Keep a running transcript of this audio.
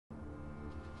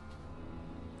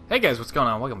Hey guys, what's going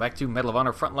on? Welcome back to Medal of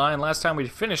Honor Frontline. Last time we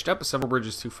finished up several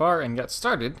bridges too far and got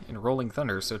started in Rolling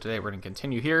Thunder, so today we're going to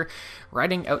continue here,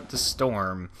 riding out the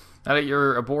storm. Now that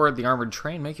you're aboard the armored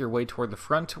train, make your way toward the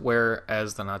front, where,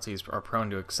 as the Nazis are prone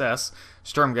to excess,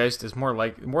 Sturmgeist is more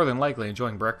than likely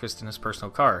enjoying breakfast in his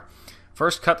personal car.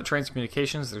 First, cut the train's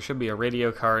communications. There should be a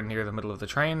radio car near the middle of the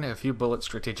train. A few bullets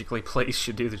strategically placed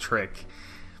should do the trick.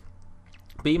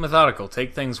 Be methodical,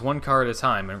 take things one car at a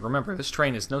time, and remember, this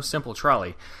train is no simple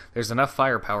trolley. There's enough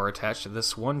firepower attached to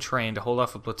this one train to hold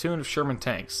off a platoon of Sherman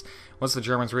tanks. Once the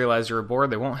Germans realize you're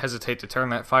aboard, they won't hesitate to turn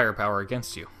that firepower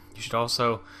against you. You should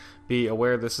also be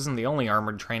aware this isn't the only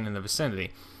armored train in the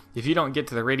vicinity. If you don't get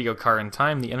to the radio car in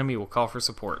time, the enemy will call for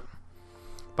support.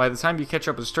 By the time you catch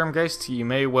up with Sturmgeist, you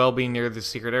may well be near the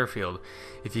secret airfield.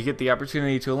 If you get the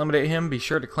opportunity to eliminate him, be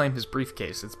sure to claim his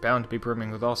briefcase. It's bound to be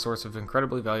brimming with all sorts of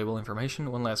incredibly valuable information.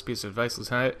 One last piece of advice,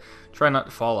 Lieutenant. Try not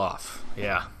to fall off.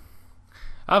 Yeah.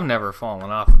 I've never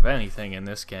fallen off of anything in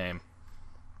this game.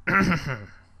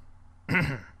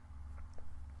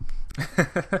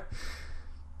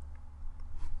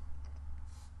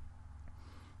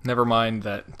 Never mind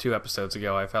that 2 episodes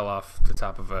ago I fell off the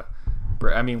top of a...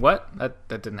 I mean, what? That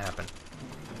didn't happen.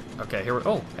 Okay, here we...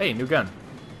 Oh, hey, new gun.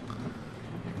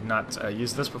 Not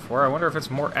used this before. I wonder if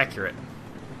it's more accurate.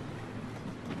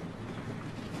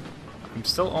 I'm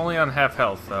still only on half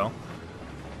health, though.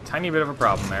 Tiny bit of a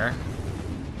problem there.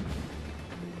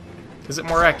 Is it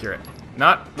more accurate?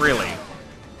 Not really.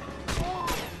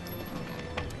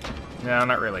 No,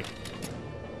 not really.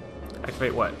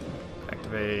 Activate what?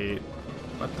 Activate...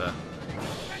 What the...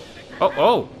 Oh,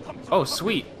 oh! Oh,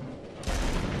 sweet!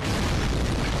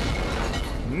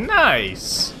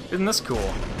 Nice! Isn't this cool?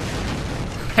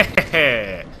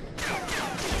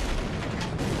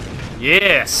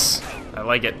 Yes! I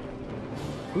like it.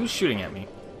 Who's shooting at me?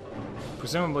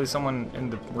 Presumably someone in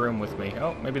the room with me.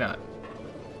 Oh, maybe not.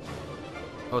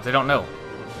 Oh, they don't know.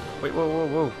 Wait, whoa, whoa,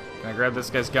 whoa. Can I grab this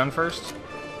guy's gun first?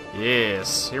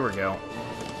 Yes, here we go.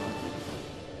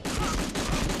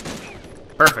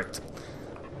 Perfect.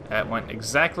 That went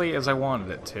exactly as I wanted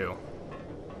it to.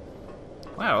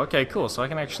 Wow, okay, cool. So I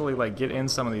can actually, like, get in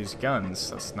some of these guns.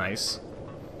 That's nice.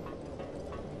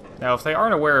 Now, if they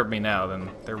aren't aware of me now, then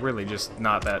they're really just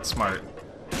not that smart.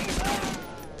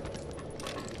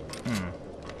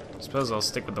 I suppose I'll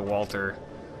stick with the Walther,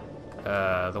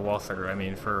 I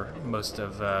mean, for most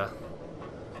of,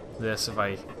 this, if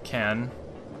I can.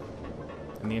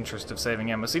 In the interest of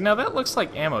saving ammo. See, now that looks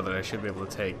like ammo that I should be able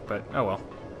to take, but, oh well.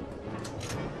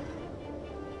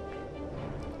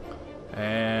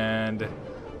 And...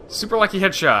 super lucky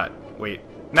headshot. Wait,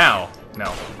 now. No,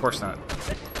 of course not.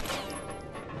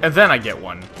 And then I get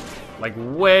one. Like,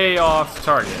 way off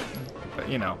target. But,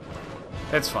 you know,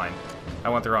 it's fine. I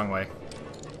went the wrong way.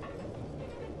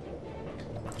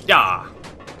 Yeah!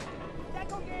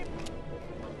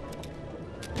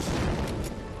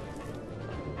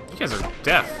 You guys are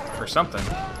deaf or something.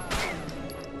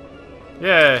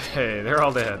 Yay, they're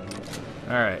all dead.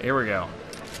 Alright, here we go.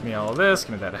 Give me all of this,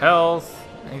 give me that health.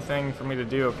 Anything for me to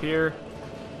do up here?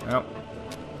 Nope.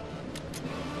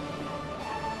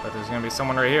 But there's gonna be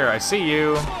someone right here. I see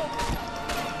you!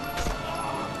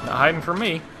 Not hiding from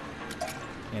me.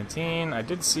 Canteen. I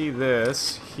did see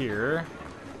this here.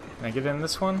 Can I get in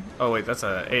this one? Oh wait, that's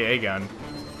a AA gun.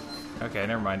 Okay,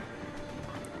 never mind.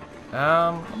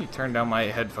 Let me turn down my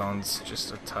headphones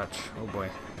just a touch. Oh boy,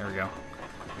 there we go.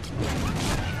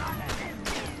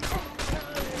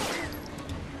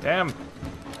 Damn!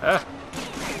 Ah!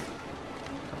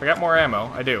 I got more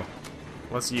ammo. I do.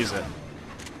 Let's use it.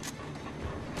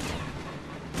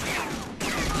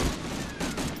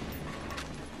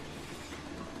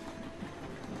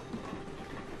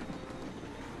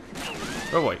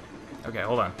 Oh boy. Okay,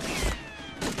 hold on.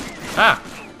 Ah!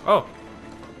 Oh!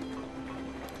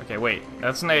 Okay, wait.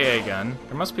 That's an AA gun.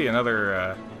 There must be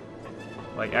another,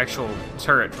 like, actual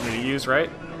turret for me to use,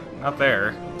 right? Not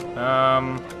there.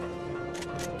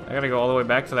 I gotta go all the way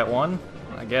back to that one?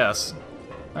 I guess.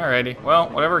 Alrighty. Well,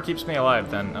 whatever keeps me alive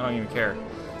then. I don't even care.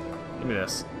 Give me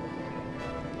this.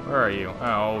 Where are you?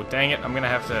 Oh, dang it. I'm gonna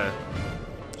have to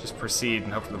just proceed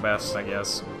and hope for the best, I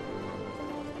guess.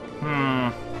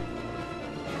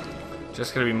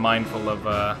 Just gotta be mindful of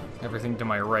everything to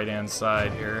my right-hand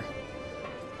side here.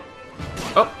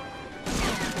 Oh!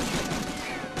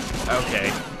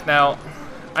 Okay. Now,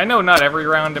 I know not every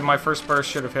round in my first burst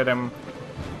should have hit him,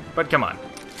 but come on.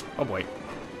 Oh boy.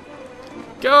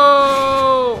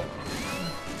 Go!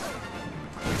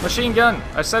 Machine gun!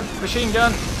 I said machine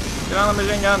gun! Get on the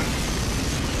machine gun!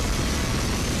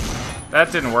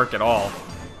 That didn't work at all.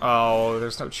 Oh,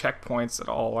 there's no checkpoints at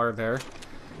all, are there?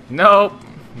 Nope.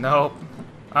 Nope.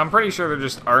 I'm pretty sure there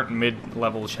just aren't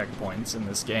mid-level checkpoints in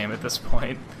this game at this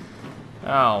point.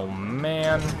 Oh,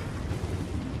 man.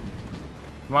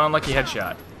 Come on, lucky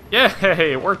headshot.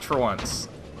 Yay! It worked for once.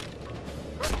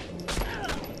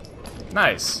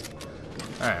 Nice.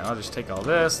 Alright, I'll just take all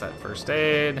this, that first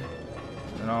aid.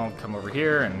 Then I'll come over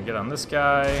here and get on this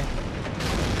guy.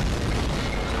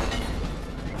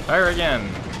 Fire again.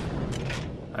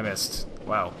 I missed.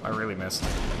 Wow, I really missed.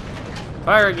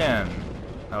 Fire again.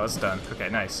 Oh, it's done. Okay,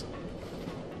 nice.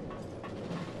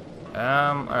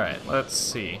 Alright, let's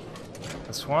see.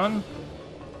 This one.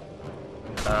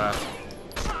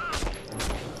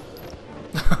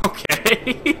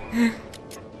 Okay.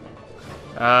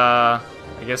 I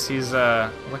guess he's,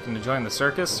 looking to join the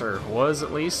circus, or was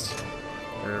at least.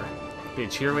 Or be a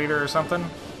cheerleader or something.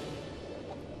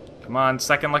 Come on,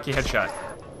 second lucky headshot.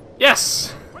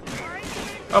 Yes!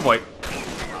 Oh boy.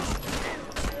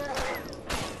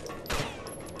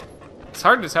 It's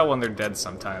hard to tell when they're dead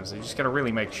sometimes. You just gotta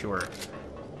really make sure.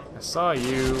 I saw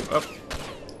you. Oh.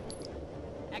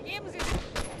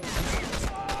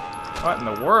 What in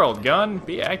the world, gun?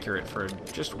 Be accurate for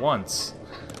just once.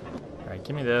 Alright,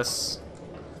 give me this.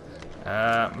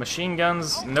 Machine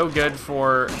guns, no good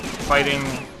for fighting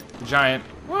giant.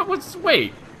 What?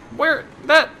 Wait. Where?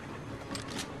 That.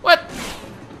 What?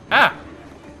 Ah!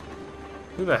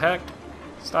 Who the heck?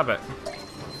 Stop it.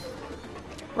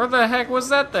 Where the heck was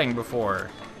that thing before?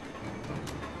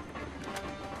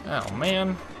 Oh,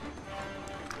 man.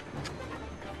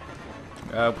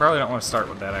 Probably don't want to start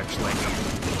with that, actually.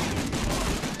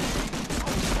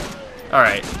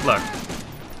 Alright, look.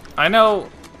 I know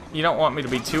you don't want me to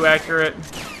be too accurate,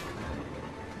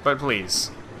 but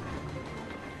please.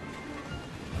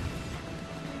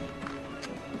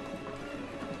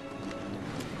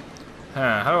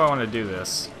 Huh, how do I want to do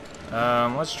this?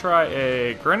 Let's try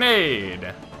a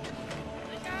grenade.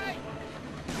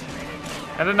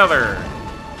 And another.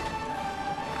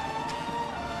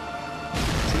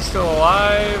 Is he still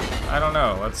alive? I don't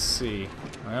know. Let's see.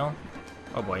 Well,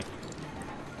 oh boy.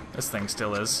 This thing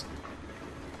still is.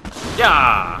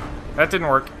 Yeah! That didn't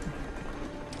work.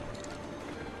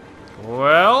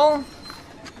 Well,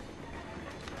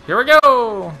 here we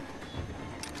go!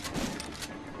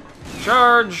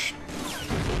 Charge!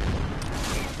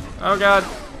 Oh god.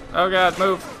 Oh god,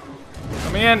 move.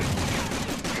 Let me in.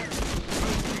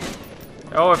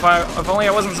 Oh, if only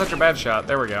I wasn't such a bad shot.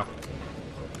 There we go.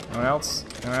 Anyone else?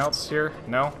 Anyone else here?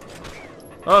 No?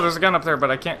 Oh, there's a gun up there, but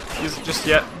I can't use it just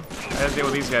yet. I gotta deal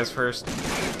with these guys first.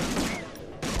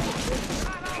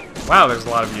 Wow, there's a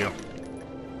lot of you.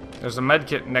 There's a med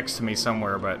kit next to me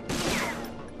somewhere, but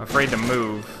I'm afraid to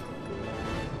move.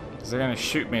 Because they're gonna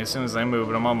shoot me as soon as I move,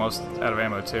 but I'm almost out of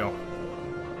ammo too.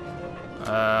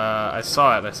 I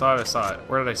saw it.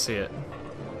 Where did I see it?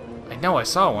 I know I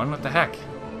saw one. What the heck?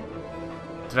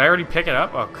 Did I already pick it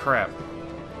up? Oh, crap.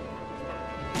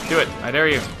 Do it. I dare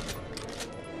you.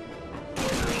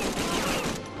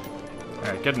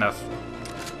 Alright, good enough.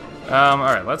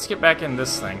 Alright, let's get back in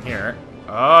this thing here.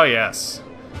 Oh, yes.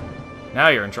 Now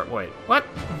you're in trouble. Wait, what?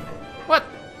 What?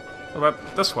 What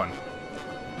about this one?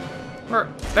 Where?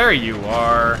 There you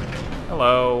are.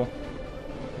 Hello.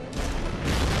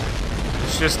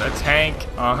 It's just a tank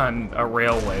on a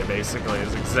railway, basically,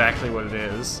 is exactly what it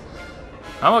is.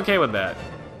 I'm okay with that.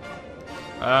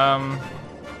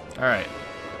 Alright.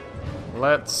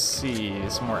 Let's see.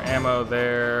 Some more ammo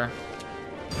there.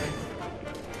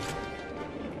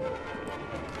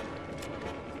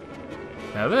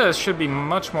 Now this should be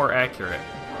much more accurate.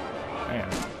 Man.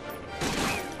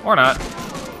 Or not. Do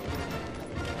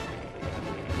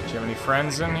you have any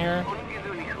friends in here?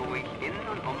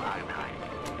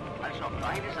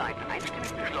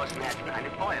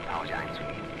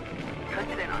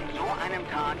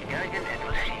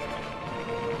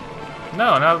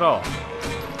 No, not at all.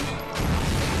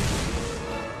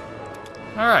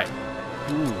 Alright.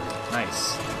 Ooh,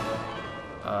 nice.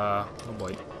 Oh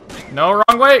boy. No,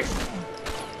 wrong way!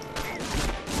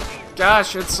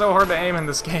 Gosh, it's so hard to aim in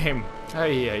this game.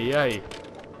 Hey, hey, hey.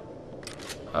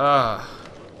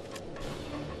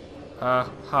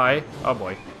 Hi. Oh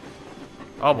boy.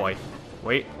 Oh boy.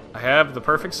 Wait, I have the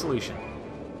perfect solution.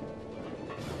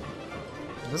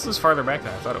 This is farther back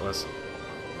than I thought it was.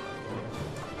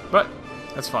 But,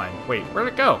 that's fine. Wait, where'd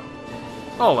it go?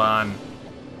 Hold on.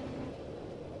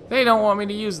 They don't want me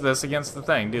to use this against the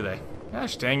thing, do they?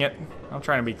 Gosh dang it. I'm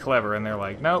trying to be clever, and they're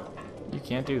like, nope, you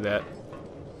can't do that.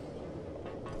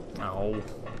 Oh.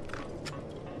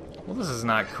 Well, this is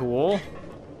not cool.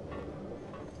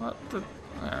 What the...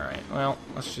 Alright, well,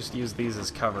 let's just use these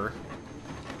as cover.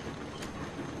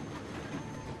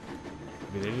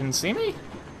 Maybe they didn't see me?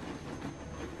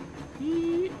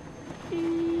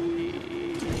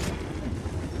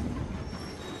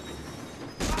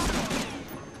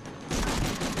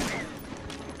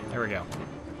 There we go.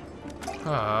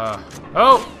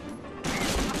 Oh!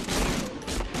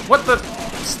 What the?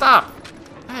 Stop!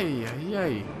 Hey,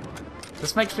 hey.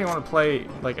 This makes me want to play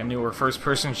like a newer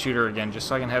first-person shooter again, just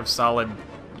so I can have solid,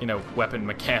 you know, weapon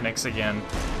mechanics again.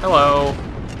 Hello.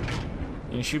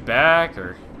 You can shoot back,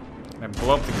 or can I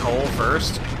blow up the coal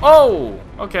first? Oh!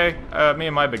 Okay. Me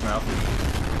and my big mouth.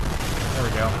 There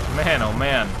we go. Man, oh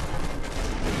man.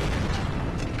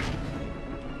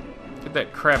 Get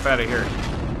that crap out of here.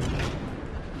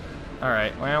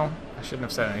 Alright, well, I shouldn't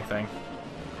have said anything.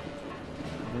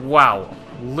 Wow.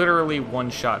 Literally one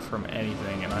shot from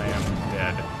anything and I am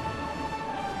dead.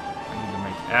 I need to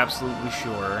make absolutely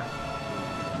sure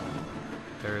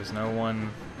there is no one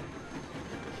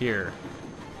here.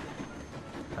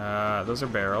 Those are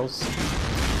barrels.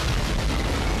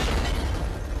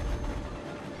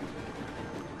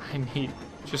 I need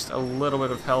just a little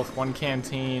bit of health, one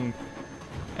canteen,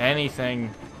 anything.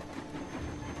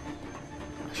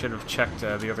 I should have checked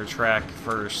the other track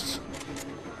first.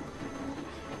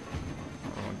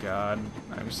 God,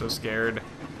 I'm so scared.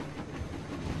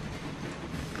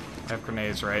 I have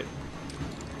grenades, right?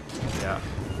 Yeah.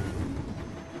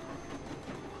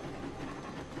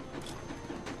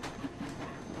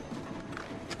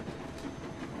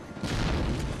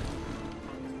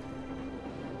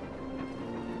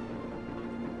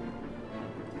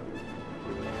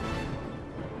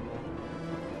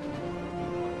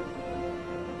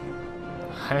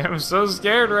 I am so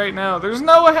scared right now. There's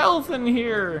no health in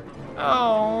here.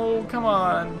 Oh, come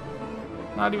on.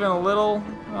 Not even a little?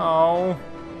 Oh.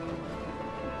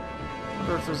 I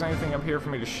wonder if there's anything up here for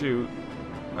me to shoot.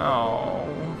 Oh.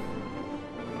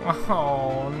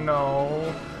 Oh,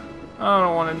 no. I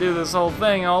don't want to do this whole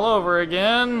thing all over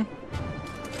again.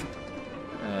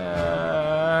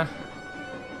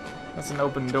 That's an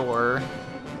open door.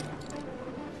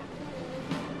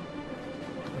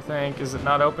 I think. Is it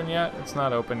not open yet? It's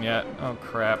not open yet. Oh,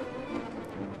 crap.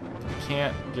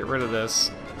 Can't get rid of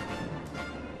this.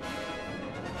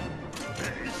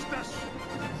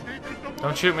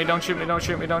 Don't shoot me, don't shoot me, don't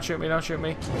shoot me, don't shoot me, don't shoot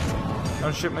me.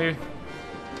 Don't shoot me.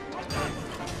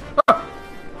 Ah!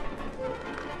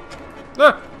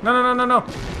 Ah! No, no, no, no, no.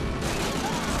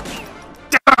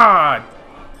 God!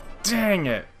 Dang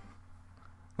it.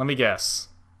 Let me guess.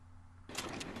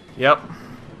 Yep.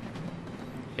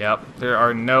 Yep, there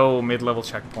are no mid-level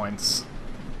checkpoints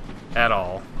at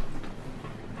all.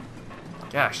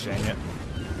 Gosh dang it.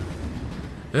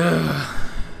 Ugh.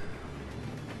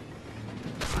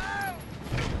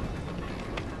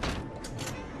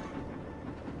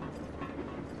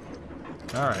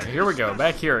 Alright, here we go.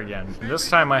 Back here again. This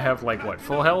time I have, like, what,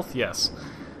 full health? Yes.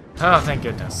 Oh, thank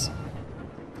goodness.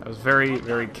 I was very,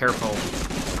 very careful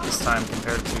this time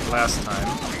compared to last time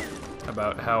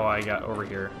about how I got over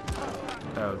here.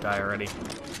 Oh, die already.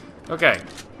 Okay.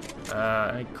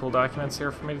 Any cool documents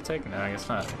here for me to take? No, I guess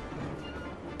not.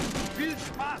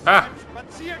 Ah!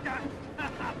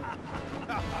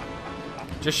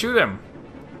 Just shoot him.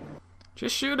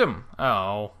 Just shoot him.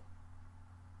 Oh.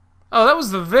 Oh, that was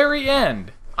the very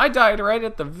end. I died right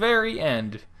at the very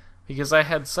end because I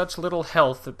had such little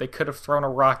health that they could have thrown a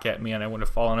rock at me and I would have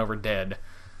fallen over dead.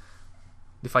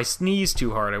 If I sneezed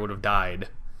too hard, I would have died.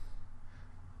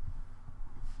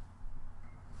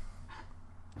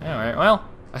 Alright, well,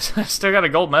 I still got a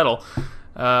gold medal.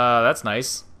 That's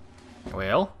nice.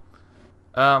 Well,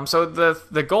 so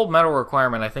the gold medal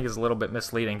requirement I think is a little bit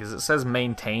misleading because it says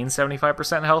maintain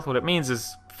 75% health. What it means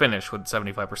is finish with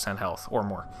 75% health or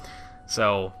more.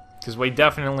 So, because we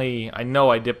definitely, I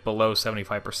know I dipped below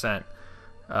 75%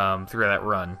 through that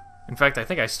run. In fact, I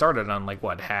think I started on like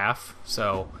what, half.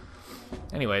 So,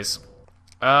 anyways,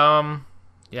 yeah, I'm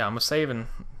gonna save and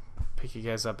pick you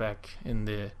guys up back in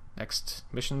the next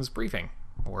missions briefing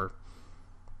or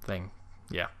thing.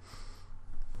 Yeah.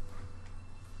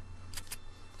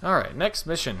 Alright, next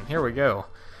mission. Here we go.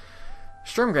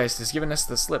 Sturmgeist has given us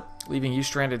the slip, leaving you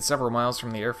stranded several miles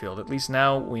from the airfield. At least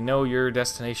now we know your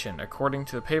destination. According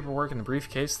to the paperwork in the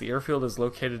briefcase, the airfield is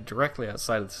located directly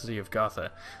outside of the city of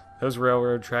Gotha. Those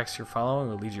railroad tracks you're following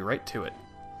will lead you right to it.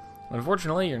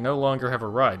 Unfortunately, you no longer have a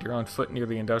ride. You're on foot near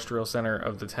the industrial center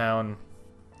of the town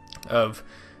of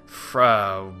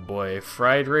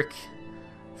Friedrichsroda?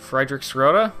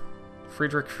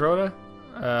 Friedrichsroda?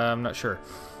 I'm not sure.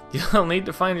 You'll need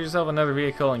to find yourself another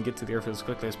vehicle and get to the airfield as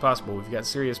quickly as possible. We've got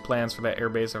serious plans for that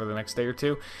airbase over the next day or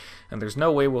two, and there's no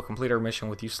way we'll complete our mission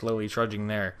with you slowly trudging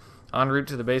there. En route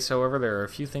to the base, however, there are a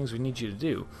few things we need you to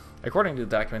do. According to the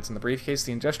documents in the briefcase,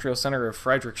 the industrial center of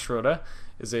Friedrichsroda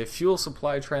is a fuel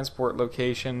supply transport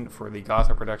location for the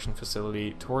Gotha production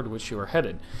facility toward which you are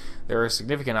headed. There are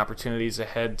significant opportunities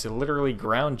ahead to literally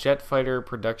ground jet fighter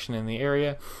production in the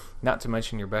area, not to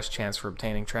mention your best chance for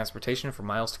obtaining transportation for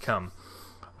miles to come.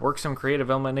 Work some creative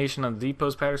elimination on the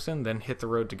depots, Patterson, then hit the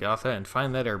road to Gotha and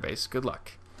find that airbase. Good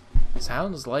luck.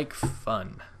 Sounds like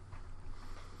fun.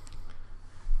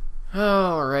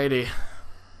 Alrighty.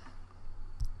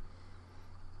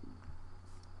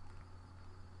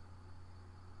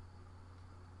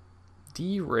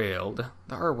 Derailed.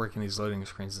 The artwork in these loading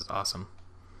screens is awesome.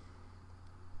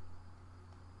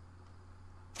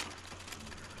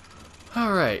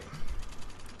 Alright.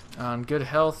 On good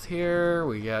health here,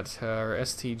 we got our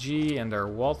STG and our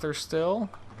Walther still.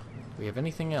 Do we have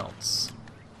anything else?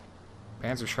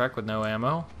 Panzerschreck with no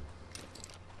ammo.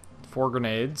 4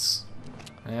 grenades.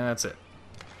 And that's it.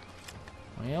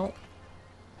 Well.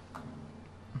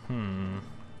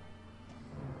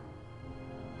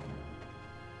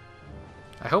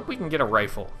 I hope we can get a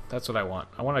rifle. That's what I want.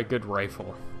 I want a good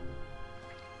rifle.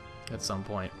 At some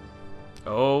point.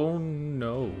 Oh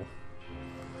no.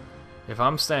 If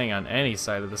I'm staying on any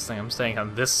side of this thing, I'm staying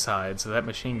on this side so that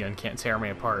machine gun can't tear me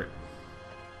apart.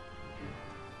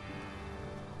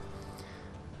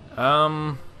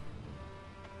 I'm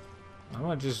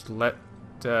gonna just let,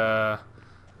 kind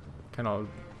of,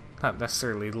 not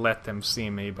necessarily let them see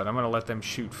me, but I'm gonna let them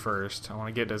shoot first. I want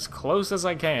to get as close as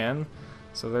I can,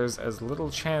 so there's as little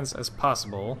chance as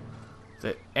possible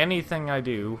that anything I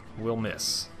do will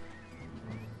miss.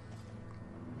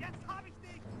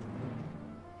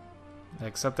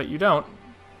 Except that you don't.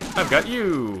 I've got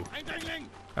you!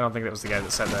 I don't think that was the guy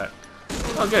that said that.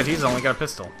 Oh good, he's only got a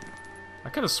pistol. I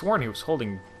could have sworn he was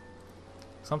holding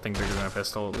something bigger than a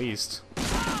pistol, at least.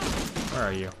 Where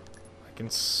are you? I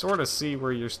can sort of see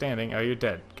where you're standing. Oh, you're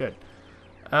dead. Good.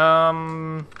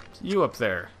 You up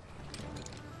there.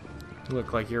 You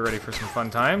look like you're ready for some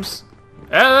fun times.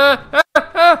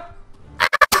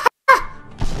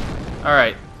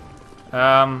 Alright.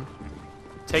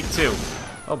 Take 2.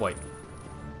 Oh boy.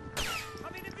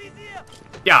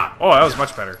 Yeah! Oh, that was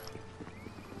much better.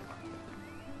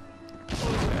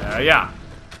 Yeah.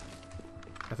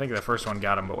 I think the first one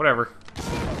got him, but whatever.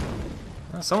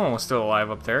 Someone was still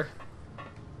alive up there.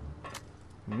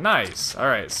 Nice.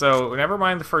 Alright, so never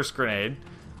mind the first grenade.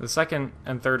 The second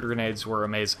and third grenades were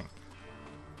amazing.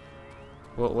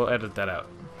 We'll edit that out.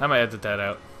 I might edit that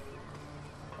out.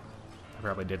 I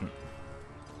probably didn't.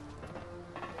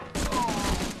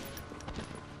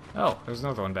 Oh, there's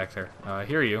another one back there. I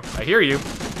hear you. I hear you!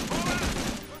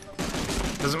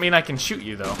 Doesn't mean I can shoot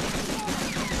you, though.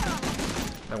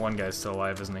 That one guy's still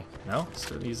alive, isn't he? No?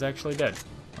 He's actually dead.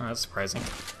 Oh, that's surprising.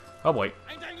 Oh boy.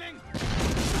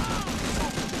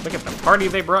 Look at the party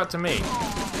they brought to me.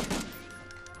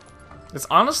 It's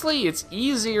honestly, it's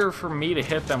easier for me to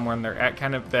hit them when they're at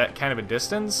that kind of a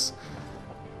distance.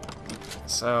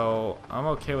 So, I'm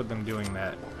okay with them doing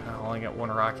that. I only got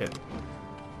 1 rocket.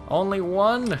 Only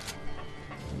 1?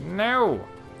 No!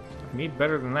 I need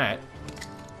better than that.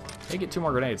 They get 2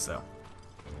 more grenades, though.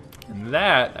 And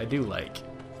that, I do like.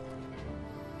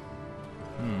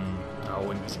 Oh,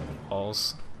 invisible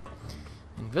walls.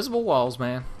 Invisible walls,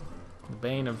 man. The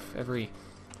bane of every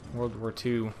World War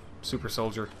II super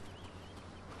soldier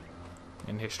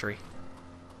in history.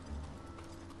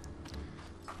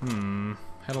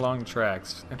 Head along the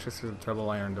tracks. Enter through the double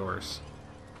iron doors.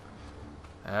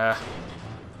 Are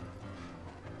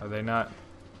they not?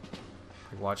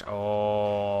 Watch.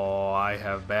 Oh, I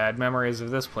have bad memories of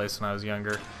this place when I was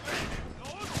younger.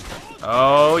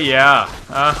 Oh, yeah.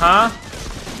 Uh-huh.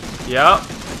 Yep.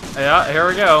 Yeah, here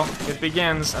we go. It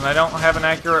begins, and I don't have an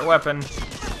accurate weapon.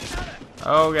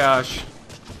 Oh, gosh.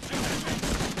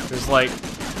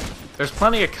 There's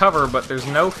plenty of cover, but there's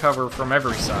no cover from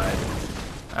every side.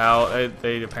 Oh,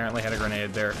 they apparently had a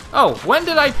grenade there. Oh, when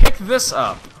did I pick this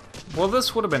up? Well,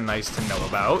 this would have been nice to know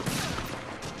about.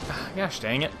 Gosh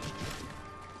dang it.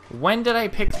 When did I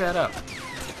pick that up?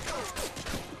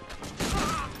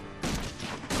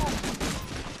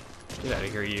 Get out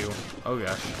of here, you. Oh,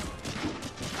 gosh.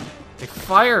 They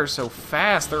fire so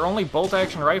fast. They're only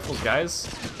bolt-action rifles, guys.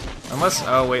 Unless...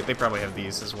 Oh, wait. They probably have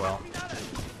these as well.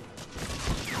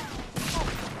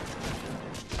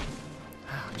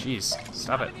 Oh, jeez.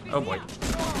 Stop it. Oh, boy.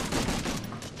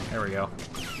 There we go.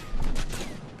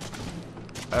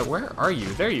 Where are you?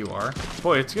 There you are.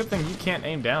 Boy, it's a good thing you can't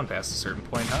aim down past a certain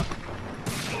point, huh?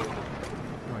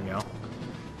 There we go.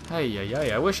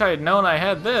 Hey, I wish I had known I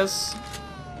had this.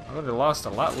 I would have lost a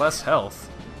lot less health.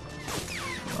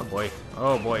 Oh boy.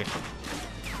 Oh boy.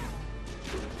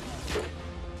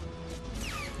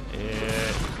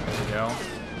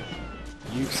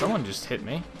 someone just hit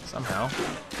me, somehow.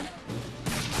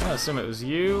 I'm gonna assume it was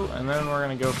you, and then we're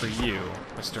gonna go for you,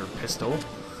 Mr. Pistol.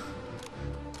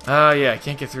 Yeah, I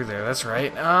can't get through there, that's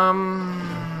right.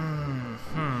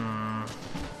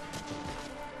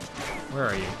 Where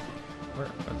are you?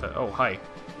 Oh, hi.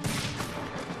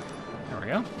 There we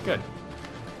go, good.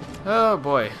 Oh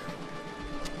boy.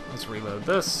 Let's reload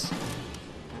this.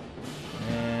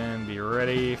 And be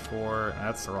ready for...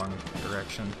 That's the wrong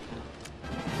direction.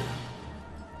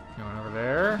 Going over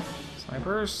there.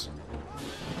 Snipers.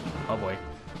 Oh boy.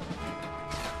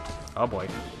 Oh boy.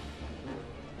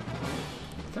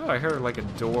 I thought I heard like a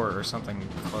door or something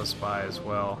close by as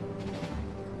well.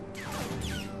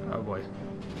 Oh boy.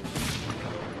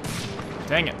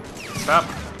 Dang it. Stop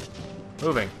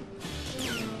moving.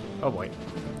 Oh boy.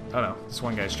 Oh no, this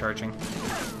one guy's charging.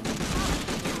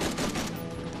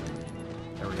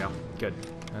 There we go. Good.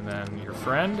 And then your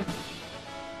friend?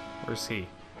 Where's he?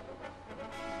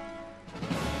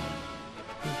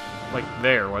 Like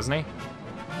there, wasn't he?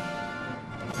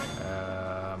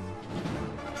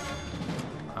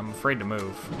 I'm afraid to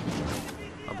move.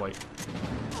 Oh boy.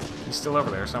 He's still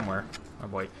over there somewhere. Oh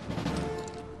boy.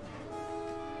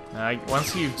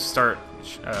 Once you start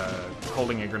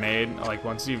holding a grenade, like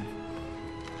once you've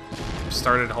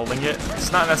started holding it,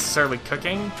 it's not necessarily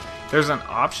cooking. There's an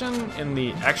option in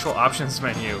the actual options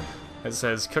menu that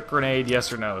says cook grenade,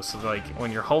 yes or no. So like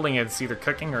when you're holding it, it's either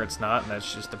cooking or it's not, and that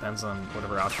just depends on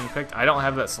whatever option you picked. I don't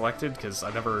have that selected because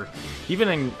I never, even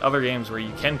in other games where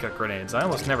you can cook grenades, I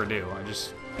almost never do.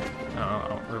 I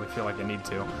don't really feel like I need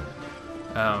to.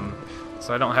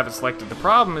 So I don't have it selected. The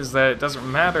problem is that it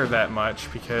doesn't matter that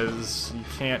much because you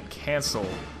can't cancel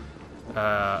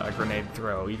a grenade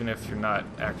throw, even if you're not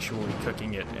actually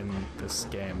cooking it in this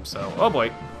game. So, oh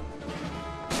boy.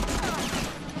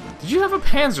 Did you have a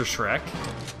Panzerschreck?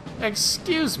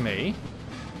 Excuse me?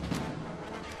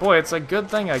 Boy, it's a good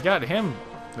thing I got him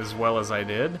as well as I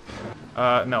did.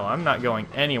 No, I'm not going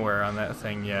anywhere on that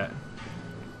thing yet.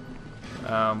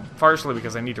 Partially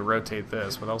because I need to rotate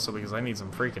this, but also because I need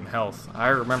some freaking health. I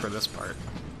remember this part.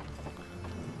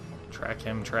 Track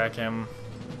him, track him.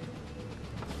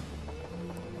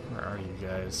 Where are you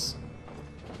guys?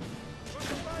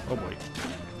 Oh boy.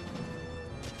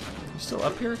 You still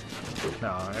up here?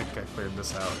 No, I think I cleared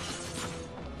this out.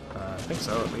 I think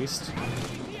so, at least.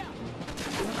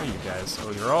 Where are you guys?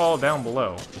 Oh, you're all down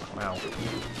below. Wow.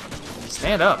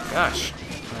 Stand up, gosh.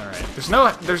 Alright. It's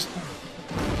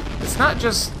not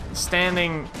just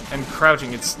standing and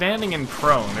crouching, it's standing and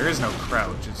prone. There is no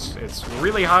crouch. It's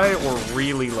really high or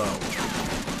really low.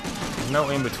 There's no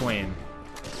in between.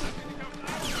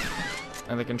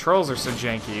 And the controls are so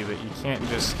janky that you can't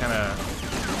just kind of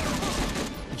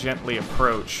gently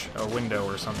approach a window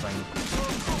or something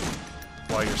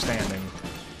while you're standing.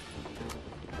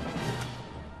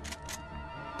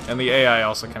 And the AI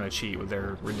also kind of cheat with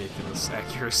their ridiculous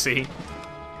accuracy.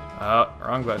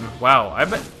 Wrong button. Wow,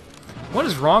 what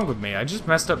is wrong with me? I just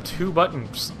messed up 2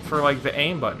 buttons for, like, the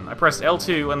aim button. I pressed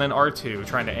L2 and then R2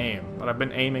 trying to aim, but I've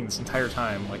been aiming this entire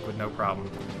time, like, with no problem.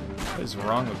 What is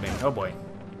wrong with me? Oh boy.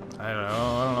 I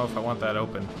don't know if I want that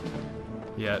open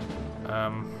yet.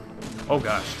 Oh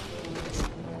gosh.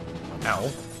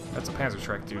 Ow. That's a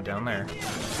Panzerschreck dude down there.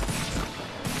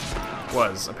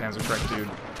 Was a Panzerschreck dude.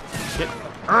 Get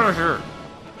out of here!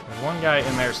 There's one guy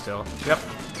in there still. Yep.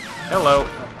 Hello.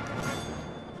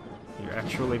 You're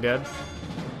actually dead?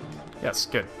 Yes,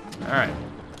 good. Alright.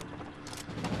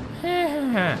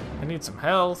 I need some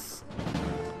health.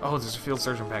 Oh, there's a field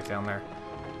surgeon pack down there.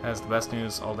 That's the best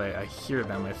news all day. I hear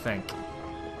them, I think.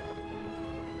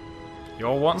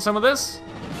 Y'all want some of this?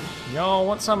 Y'all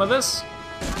want some of this?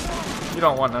 You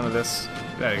don't want none of this.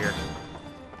 Get out of here.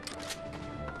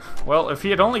 Well, if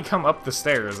he had only come up the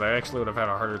stairs, I actually would have had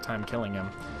a harder time killing him.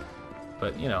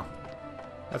 But, you know,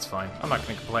 that's fine. I'm not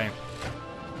going to complain.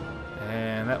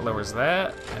 And that lowers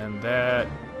that, and that...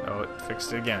 Oh, it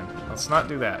fixed it again. Let's not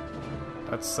do that.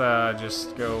 Let's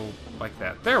just go like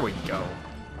that. There we go.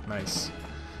 Nice.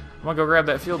 I'm gonna go grab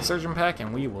that field surgeon pack,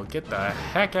 and we will get the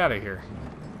heck out of here.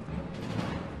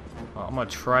 Well, I'm gonna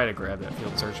try to grab that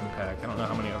field surgeon pack. I don't know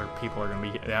how many other people are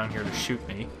gonna be down here to shoot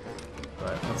me,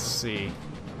 but let's see.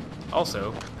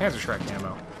 Also, Panzerschreck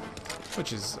ammo,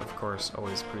 which is, of course,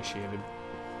 always appreciated.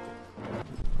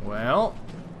 Well,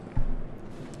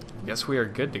 I guess we are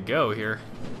good to go here.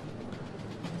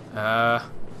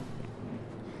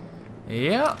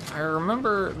 Yeah, I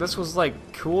remember this was,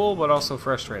 like, cool, but also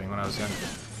frustrating when I was younger.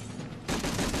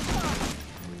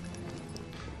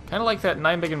 Kind of like that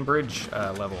Nijmegen Bridge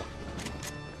level.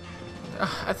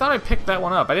 I thought I picked that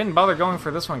one up. I didn't bother going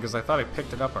for this one because I thought I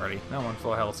picked it up already. Now I'm on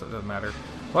full health, so it doesn't matter.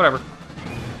 Whatever.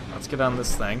 Let's get on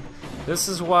this thing. This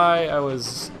is why I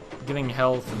was getting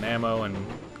health and ammo and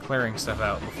clearing stuff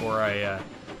out before I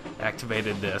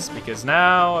activated this, because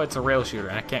now it's a rail shooter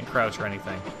and I can't crouch or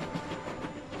anything.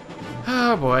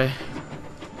 Oh boy.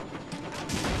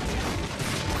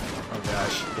 Oh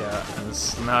gosh, yeah,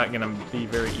 it's not gonna be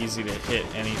very easy to hit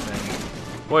anything.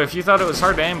 Boy, if you thought it was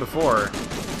hard to aim before,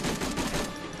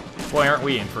 boy, aren't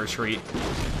we in for a treat.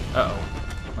 Uh-oh.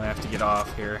 I have to get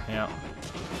off here, yeah.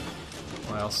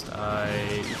 Whilst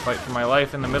I fight for my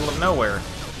life in the middle of nowhere.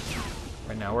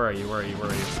 Right now, where are you? Where are you? Where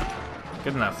are you?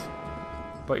 Good enough.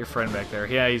 Put your friend back there.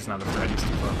 Yeah, he's not a friend, he's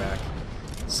too far back.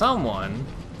 Someone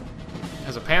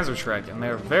has a Panzerschreck, and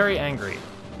they're very angry.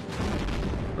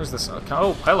 Where's this?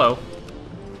 Oh, hello.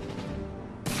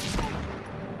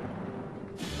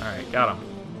 Alright, got him.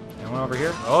 Anyone over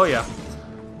here? Oh, yeah.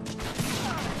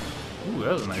 Ooh,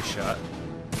 that was a nice shot.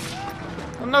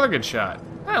 Another good shot.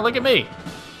 Ah, look at me.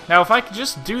 Now, if I could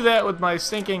just do that with my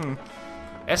stinking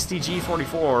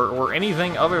STG-44 or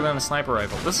anything other than a sniper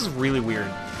rifle. This is really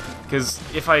weird, because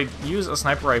if I use a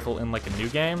sniper rifle in like a new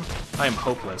game, I am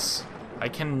hopeless. I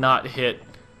cannot hit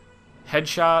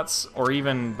headshots or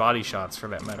even body shots for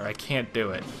that matter. I can't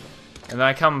do it. And then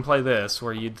I come and play this,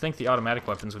 where you'd think the automatic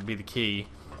weapons would be the key,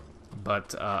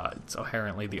 but it's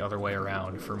apparently the other way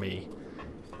around for me.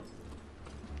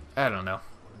 I don't know.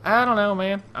 I don't know,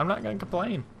 man. I'm not gonna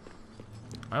complain.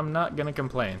 I'm not gonna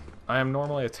complain. I am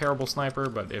normally a terrible sniper,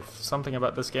 but if something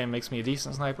about this game makes me a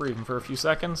decent sniper, even for a few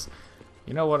seconds,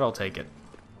 you know what? I'll take it.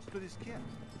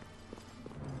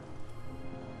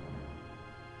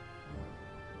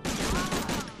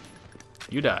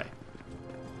 You die.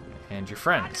 And your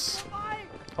friends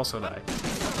also die.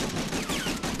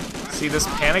 See, this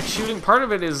panic shooting, part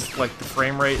of it is like the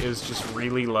frame rate is just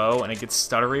really low and it gets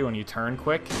stuttery when you turn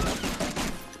quick.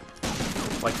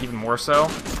 Like even more so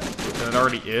than it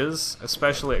already is,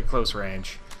 especially at close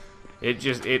range. It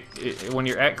just, when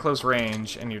you're at close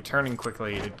range and you're turning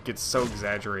quickly, it gets so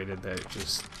exaggerated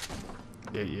that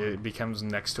it becomes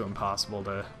next to impossible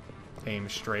to aim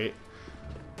straight.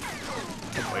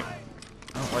 Oh, wait.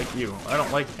 I don't like you. I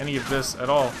don't like any of this at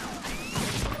all.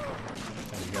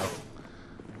 There you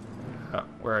go.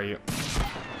 Where are you?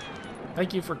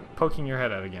 Thank you for poking your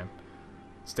head out again.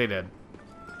 Stay dead.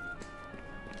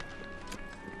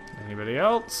 Anybody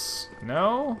else?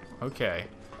 No? Okay.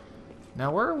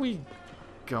 Now where are we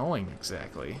going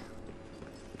exactly?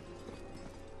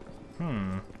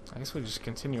 I guess we just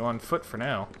continue on foot for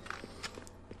now.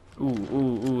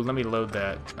 Ooh, let me load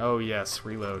that. Oh yes,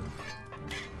 reload.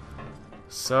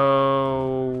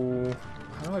 So,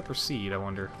 how do I proceed, I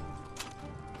wonder?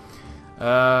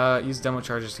 Use demo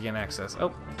charges to gain access.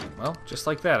 Oh, well, just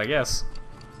like that, I guess.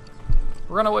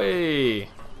 Run away!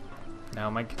 Now,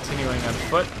 am I continuing on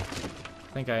foot?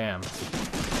 I think I am.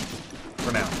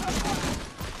 For now.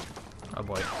 Oh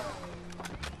boy.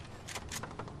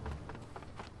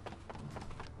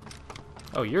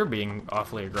 Oh, you're being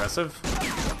awfully aggressive.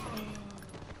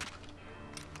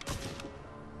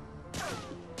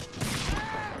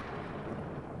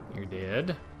 You're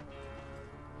dead.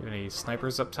 You have any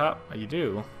snipers up top? Oh, you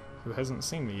do. Who hasn't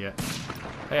seen me yet?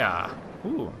 Yeah.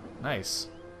 Ooh, nice.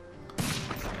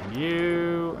 And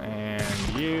you,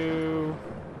 and you.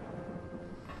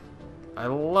 I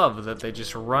love that they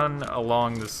just run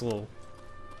along this little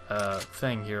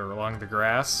thing here, along the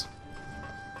grass.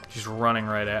 Just running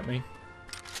right at me.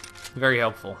 Very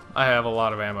helpful. I have a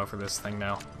lot of ammo for this thing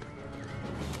now.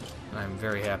 And I'm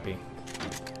very happy.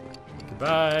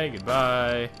 Goodbye,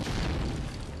 goodbye.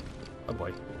 Oh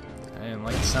boy. I didn't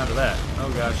like the sound of that. Oh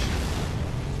gosh.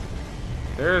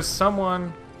 There's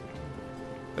someone.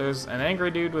 There's an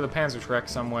angry dude with a Panzerschreck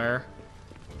somewhere.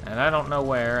 And I don't know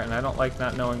where, and I don't like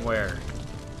not knowing where.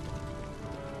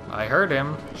 I heard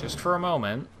him, just for a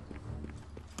moment.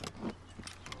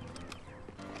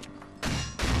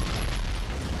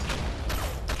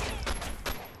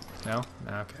 No?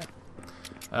 Okay.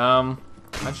 I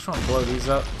just want to blow these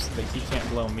up so that he can't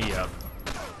blow me up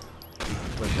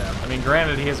with them. I mean,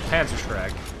 granted, he has a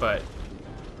Panzerschreck, but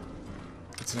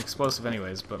it's an explosive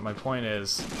anyways. But my point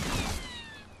is,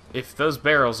 if those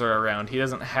barrels are around, he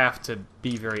doesn't have to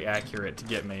be very accurate to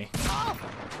get me.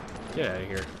 Get out of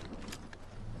here.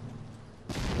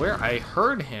 Where I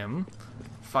heard him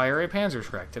fire a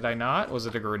Panzerschreck, did I not? Was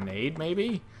it a grenade,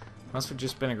 maybe? Must have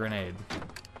just been a grenade.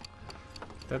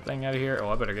 That thing out of here. Oh,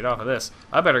 I better get off of this.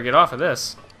 I better get off of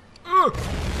this. Ugh!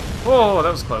 Oh,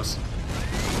 that was close.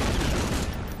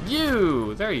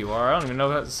 You! There you are. I don't even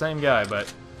know if that's the same guy,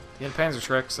 but he had a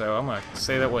Panzerschreck, so I'm going to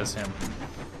say that was him.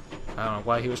 I don't know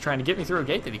why he was trying to get me through a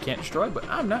gate that he can't destroy, but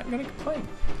I'm not going to complain.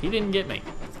 He didn't get me.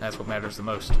 That's what matters the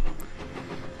most.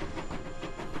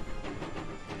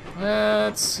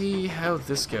 Let's see how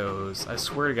this goes. I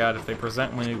swear to God, if they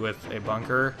present me with a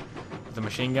bunker with a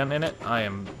machine gun in it, I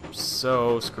am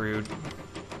so screwed.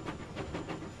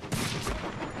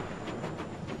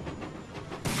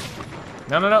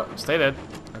 No, no, no. Stay dead.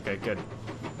 Okay, good.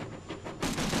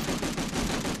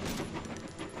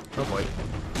 Oh boy.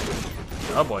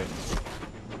 Oh boy.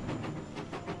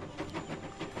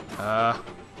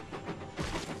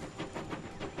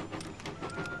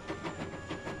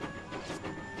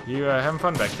 You having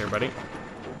fun back there, buddy?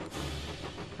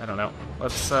 I don't know.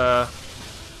 Let's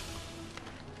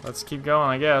keep going,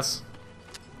 I guess.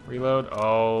 Reload.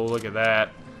 Oh, look at that.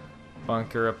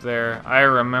 Bunker up there. I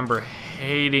remember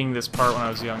hating this part when I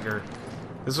was younger.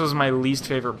 This was my least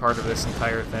favorite part of this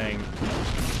entire thing.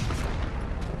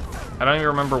 I don't even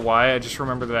remember why, I just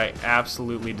remember that I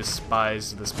absolutely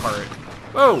despised this part.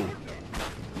 Whoa!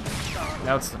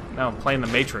 Now I'm playing the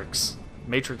Matrix.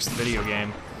 Matrix the video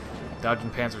game.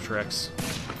 Dodging Panzerschrecks.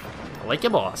 I like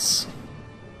your boss.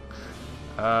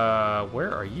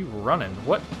 Where are you running?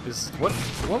 What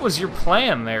was your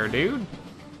plan there, dude?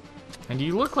 And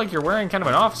you look like you're wearing kind of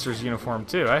an officer's uniform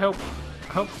too. I hope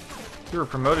you were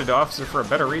promoted to officer for a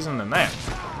better reason than that.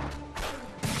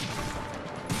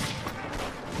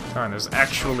 Darn, there's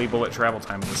actually bullet travel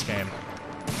time in this game.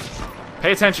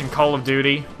 Pay attention, Call of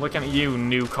Duty. Looking at you,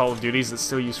 new Call of Duties that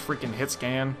still use freaking hit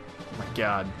scan. Oh my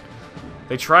god.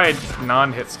 They tried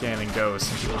non-hit scanning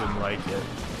Ghost and people didn't like it.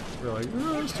 They're like,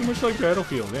 oh, it's too much like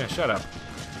Battlefield. Yeah, shut up.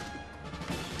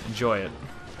 Enjoy it.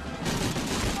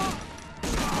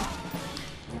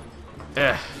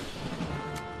 Eh.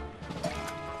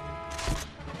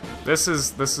 This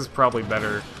is probably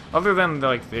better. Other than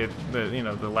like the you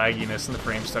know, the lagginess and the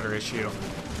frame stutter issue.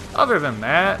 Other than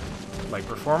that, like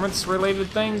performance related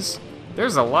things,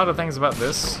 there's a lot of things about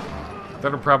this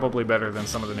that are probably better than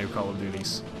some of the new Call of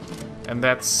Duties. And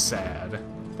that's sad.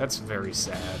 That's very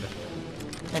sad.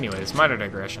 Anyways, minor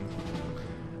digression.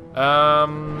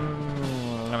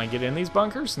 Can I get in these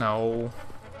bunkers? No.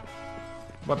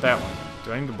 What about that one?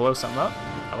 Do I need to blow something up?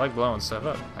 I like blowing stuff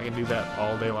up. I can do that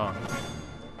all day long.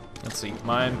 Let's see.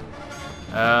 Mine.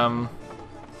 Hey,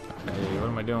 what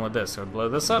am I doing with this? Do I blow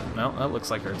this up? No, that looks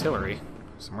like artillery.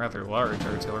 Some rather large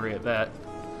artillery at that.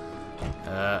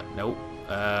 Nope.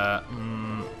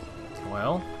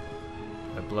 Well,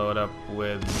 I blow it up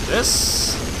with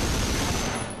this.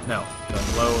 No. Do I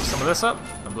blow some of this up?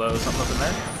 I blow something up in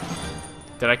there?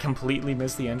 Did I completely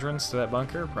miss the entrance to that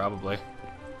bunker? Probably.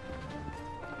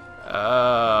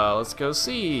 Let's go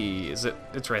see. It's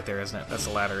right there, isn't it? That's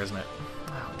the ladder, isn't it?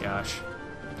 Oh, gosh.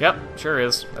 Yep, sure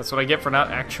is. That's what I get for not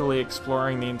actually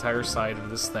exploring the entire side of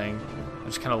this thing. I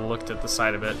just kind of looked at the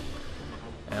side of it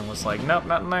and was like, nope,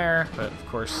 not in there. But, of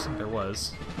course, there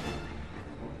was.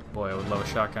 Boy, I would love a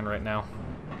shotgun right now.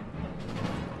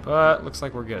 But, looks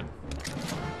like we're good.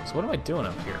 So what am I doing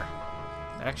up here?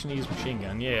 Action to use machine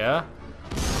gun, yeah.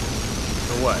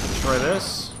 For what? Destroy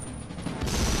this?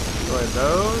 Destroy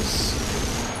those?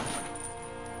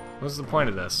 What's the point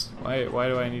of this? Why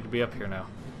do I need to be up here now?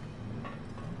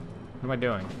 What am I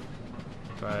doing?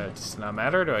 Does it not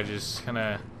matter? Do I just kind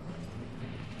of...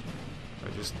 Do I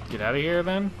just get out of here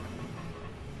then?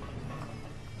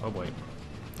 Oh boy.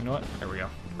 You know what? There we go.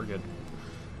 We're good.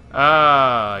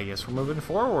 I guess we're moving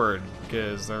forward,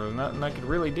 because there was nothing I could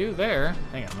really do there.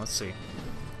 Hang on, let's see.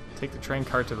 Take the train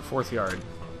car to the 4th yard.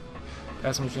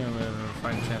 Pass the machine and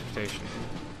find transportation.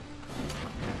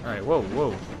 Alright, whoa,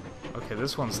 whoa. Okay,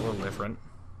 this one's a little different.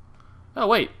 Oh,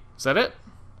 wait. Is that it?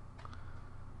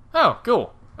 Oh,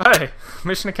 cool. Hey,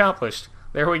 mission accomplished.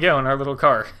 There we go in our little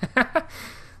car.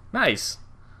 Nice.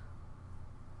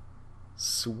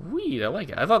 Sweet, I like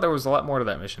it. I thought there was a lot more to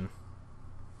that mission.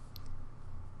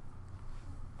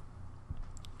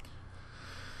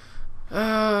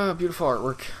 Beautiful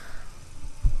artwork.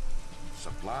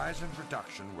 Supplies and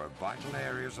production were vital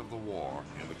areas of the war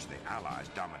in which the Allies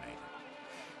dominated.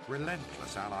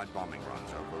 Relentless Allied bombing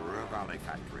runs over Ruhr Valley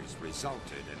factories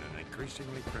resulted in an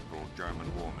increasingly crippled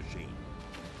German war machine.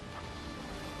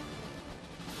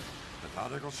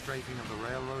 Methodical strafing of the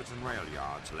railroads and rail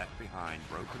yards left behind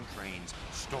broken trains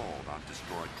stalled on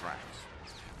destroyed tracks.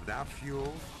 Without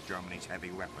fuel, Germany's heavy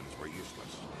weapons were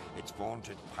useless. Its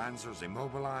vaunted panzers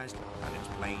immobilized and its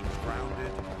planes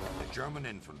grounded. The German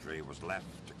infantry was left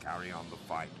to carry on the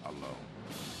fight alone.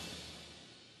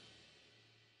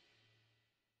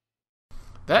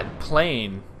 That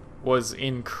plane was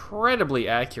incredibly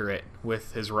accurate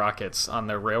with his rockets on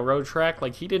the railroad track.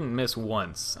 Like, he didn't miss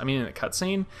once. I mean, in the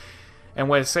cutscene. And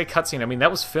when I say cutscene, I mean,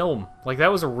 that was film. Like,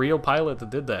 that was a real pilot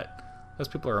that did that. Those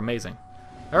people are amazing.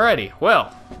 Alrighty,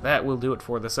 well, that will do it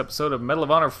for this episode of Medal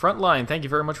of Honor Frontline. Thank you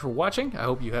very much for watching. I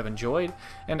hope you have enjoyed,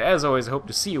 and as always, I hope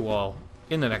to see you all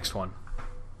in the next one.